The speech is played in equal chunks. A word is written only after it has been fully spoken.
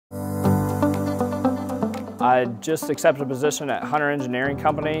I just accepted a position at Hunter Engineering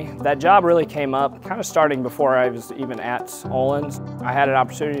Company. That job really came up kind of starting before I was even at Olin. I had an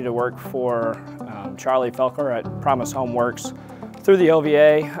opportunity to work for Charlie Felker at Promise Homeworks through the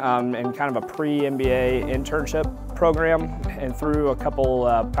OVA and kind of a pre-MBA internship program. And through a couple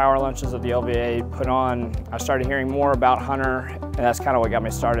power lunches that the OVA put on, I started hearing more about Hunter, and that's kind of what got me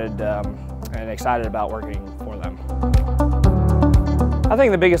started and excited about working for them. I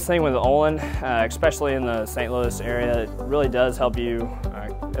think the biggest thing with Olin, especially in the St. Louis area, it really does help you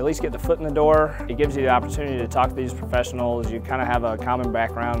at least get the foot in the door. It gives you the opportunity to talk to these professionals. You kind of have a common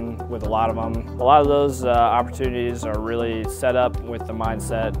background with a lot of them. A lot of those opportunities are really set up with the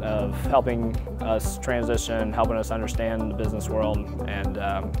mindset of helping us transition, helping us understand the business world, and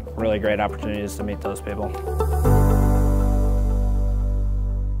really great opportunities to meet those people.